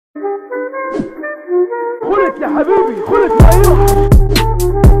خلك يا حبيبي، خلك لا يرحم.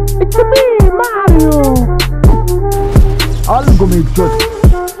 It's me ماريو. ألقم يتشد.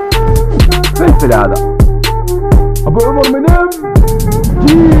 فلفل هذا. أبو عمر من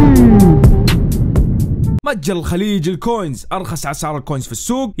متجر الخليج الكوينز، ارخص اسعار الكوينز في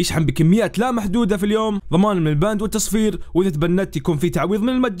السوق، يشحن بكميات لا محدوده في اليوم، ضمان من البند والتصفير، واذا تبنت يكون في تعويض من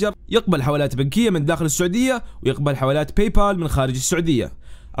المتجر، يقبل حوالات بنكيه من داخل السعوديه ويقبل حوالات باي بال من خارج السعوديه.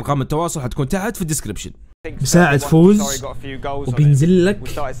 ارقام التواصل حتكون تحت في الديسكربشن. مساعد فوز وبينزل لك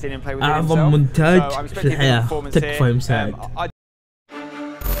اعظم مونتاج في الحياه. تكفى يا مساعد.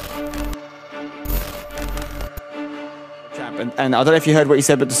 And I don't know if you heard what he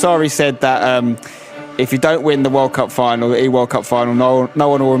said, but Dousrey said that if you don't win the World Cup final, the E-World Cup final, no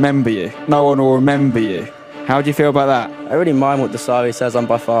one will remember you. No one will remember you. How do you feel about that? I really mind what Dousrey says. I'm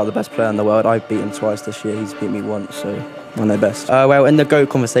by far the best player in the world. I've beaten him twice this year. He's beat me once, so I'm the best. Well, in the GOAT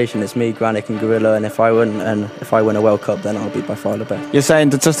conversation, it's me, Granick, and Gorilla. And if I win a World Cup, then I'll be by far the best. You're saying,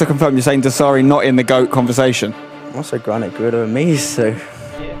 just to confirm, you're saying Dousrey not in the GOAT conversation? Also, Granick, Gorilla, and me. So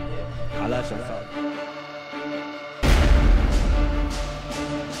I love some fun.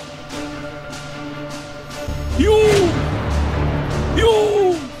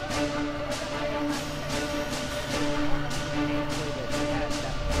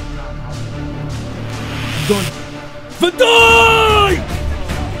 فداي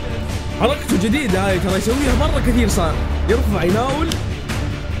حركته جديدة هاي، ترى يسويها مرة كثير، صار يرفع يناول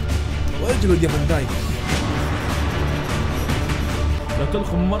واجلد يا فداي. لو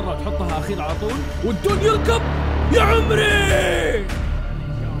تلخم مرة وتحطها أخير على طول والدون يركب يا عمري.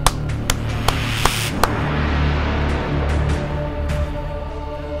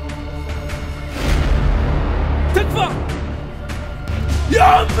 تكفى يا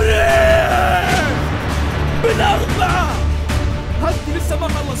عمري بالأربعة. هدي لسه ما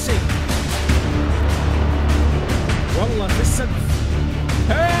خلص شيء والله في السقف.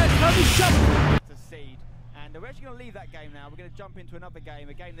 هيك هذا الشر. And we're actually going to leave that game now. We're going to jump into another game,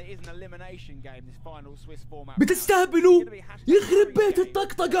 a game that is an elimination game, this final Swiss format. بتستهبلوا؟ يخرب بيت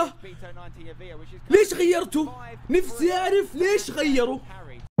الطقطقة. ليش غيرتوا؟ نفسي أعرف ليش غيروا.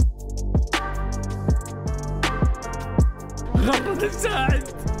 غرد مساعد،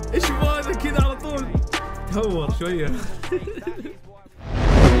 ايش هذا كذا على طول؟ تهور شوية.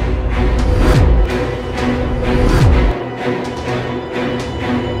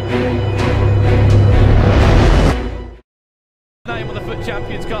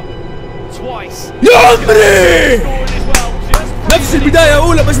 يا عمري نفس البداية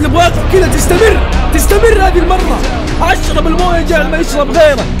أولى، بس نبغاك كذا تستمر هذه المرة. اشرب الموية جعل ما يشرب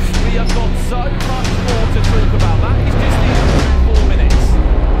غيرك.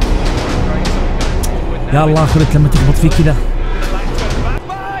 يا الله خلت لما تخبط فيه كذا.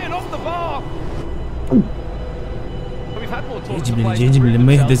 يجب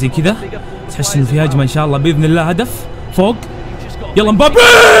لما يهدى زي كذا تحس انه في هجمه ان شاء الله باذن الله. هدف فوق، يلا مبابي.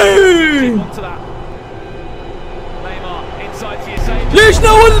 ليش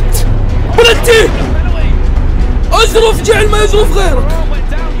ناولت بلنتي؟ ازرف جعل ما يزرف غيرك.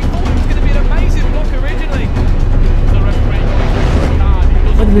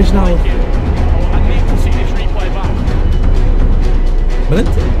 خذ ليش ناول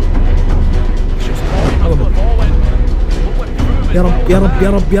بلنتي. يا رب يا رب يا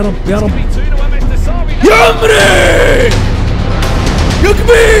رب يا رب يا رب يا عمري يا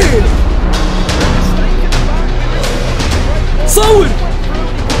كبير. صور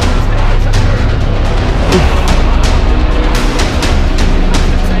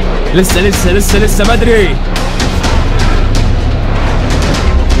لسه بدري.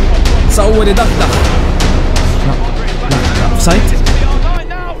 صور يدخدخ. لا اوفسايد.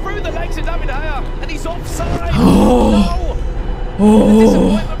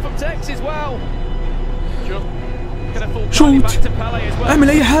 شوت، اعمل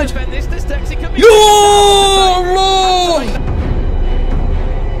اي حاجة. يا الله.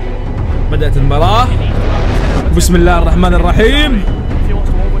 بدأت المباراة. بسم الله الرحمن الرحيم.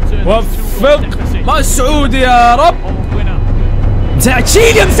 وفق مسعود يا رب. مساعد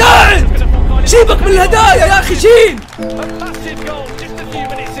شيل يا مساعد، شيبك من الهدايا يا اخي، شيل.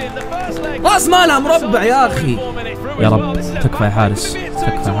 راس مالها مربع يا اخي. يا رب تكفى يا حارس،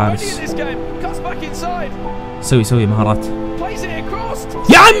 تكفى يا حارس. سوي مهارات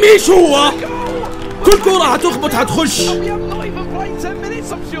يا عمي. ايش هو؟ كل كرة حتخبط حتخش.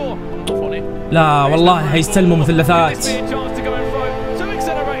 لا والله هيستلموا مثلثات.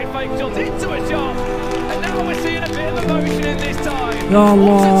 يا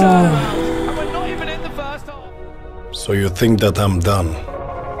الله. So you think that I'm done?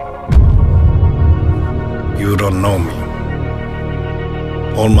 You don't know me.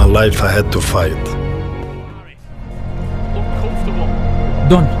 All my life I had to fight.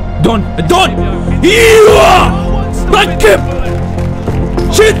 دون ايوه ركب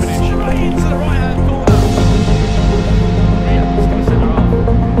شد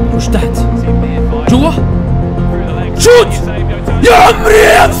وش تحت جوا شوت يا عمري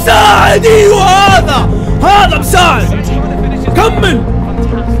يا مساعد. ايوه هذا مساعد. كمل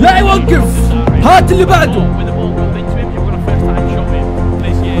لا يوقف. هات اللي بعده.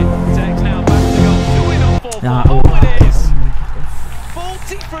 يا الله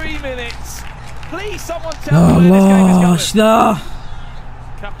ايش ذا.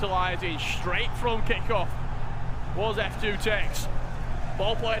 Capitalizing straight from kickoff was F2 Tix.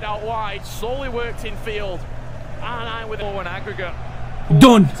 Ball played out wide, slowly worked in field. And with an aggregate.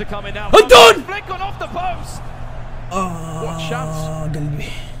 دون الدون. Flick on off the post. What chance. قلبي.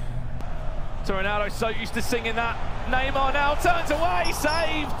 Ronaldo so used to singing that. Neymar now turns away,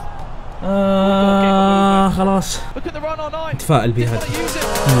 saved. خلاص. Look at the run on 9. تفائل بها.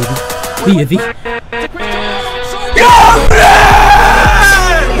 هي ذي. يا عمري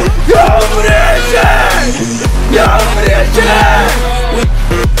يا عمري يا شيخ يا عمري يا شيخ.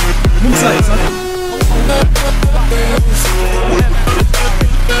 مو مساعد صح؟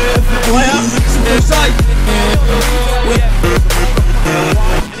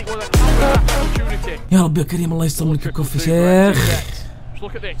 يا رب يا كريم الله يستر منك الكف يا شيخ.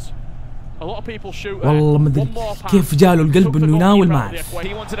 والله ما ادري كيف جاله القلب انه يناول ما اعرف.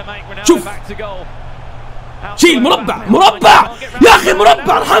 شوف شيل مربع يا اخي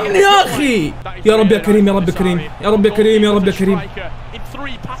مربع ارحمني يا اخي. يا رب يا كريم يا رب يا كريم يا رب يا كريم يا رب يا كريم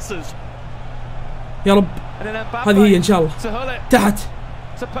يا رب. هذه هي ان شاء الله. تحت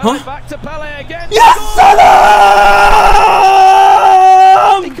ها يا سلام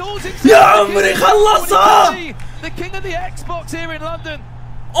يا عمري خلصها.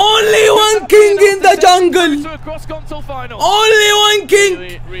 Only one king in the jungle. Only one king.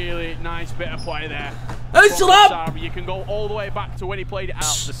 Really nice bit of play there. اشرب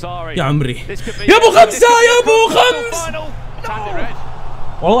يا عمري يا ابو خمسة يا ابو خمس.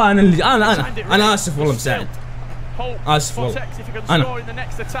 والله انا اسف والله مساعد. اسف والله انا.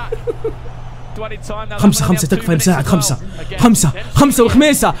 5 تكفى يا مساعد. 5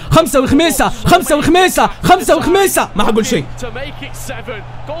 وخميسة ما حقول شيء.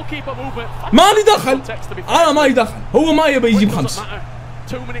 مالي دخل. انا مالي دخل. هو ما يبي يجيب 5.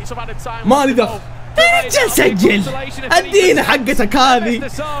 مالي دخل. تجي سجل ادينا حقتك هذه.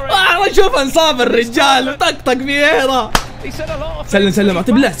 اشوف انصاف الرجال وطقطق فيها. سلم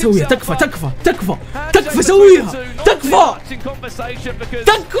اعطي بالله سويها. تكفى سويها. تكفى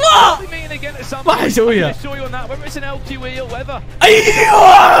ما حيسويها.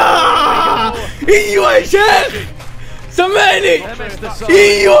 ايوه يا شيخ سمعني.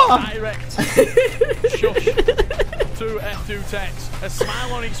 ايوه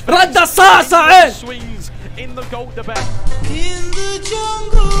رد الصاصة عين. In the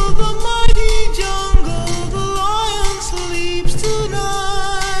jungle, the mighty jungle, the lion sleeps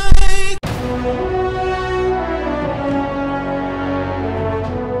tonight.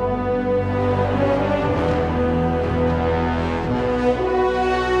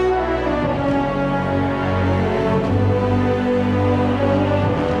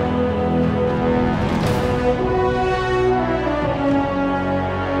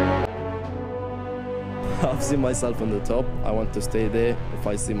 I've seen myself on the top. I want to stay there. If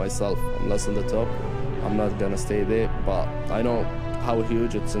I see myself I'm less on the top, I'm not gonna stay there. But I know how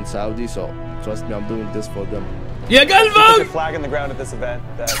huge it's in Saudi, so trust me, I'm doing this for them. يا قلبك. Put a flag in the ground at this event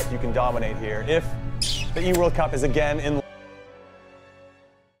that you can dominate here. If the E-World Cup is again in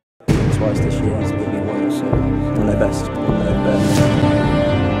Twice this year, he's beat me once, so I'm my best.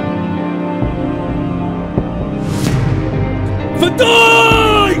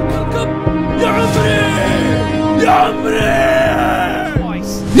 فداي يا عمري يا عمري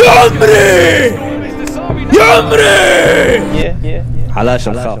يا عمري يا عمري. علاش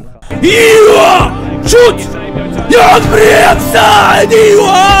نخاف. ايوه شوت يا عمري يا مساعد.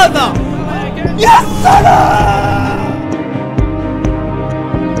 ايوه هذا يا سلام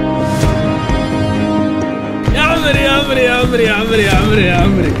يا عمري يا عمري يا عمري يا عمري يا عمري يا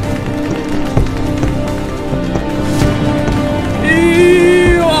عمري.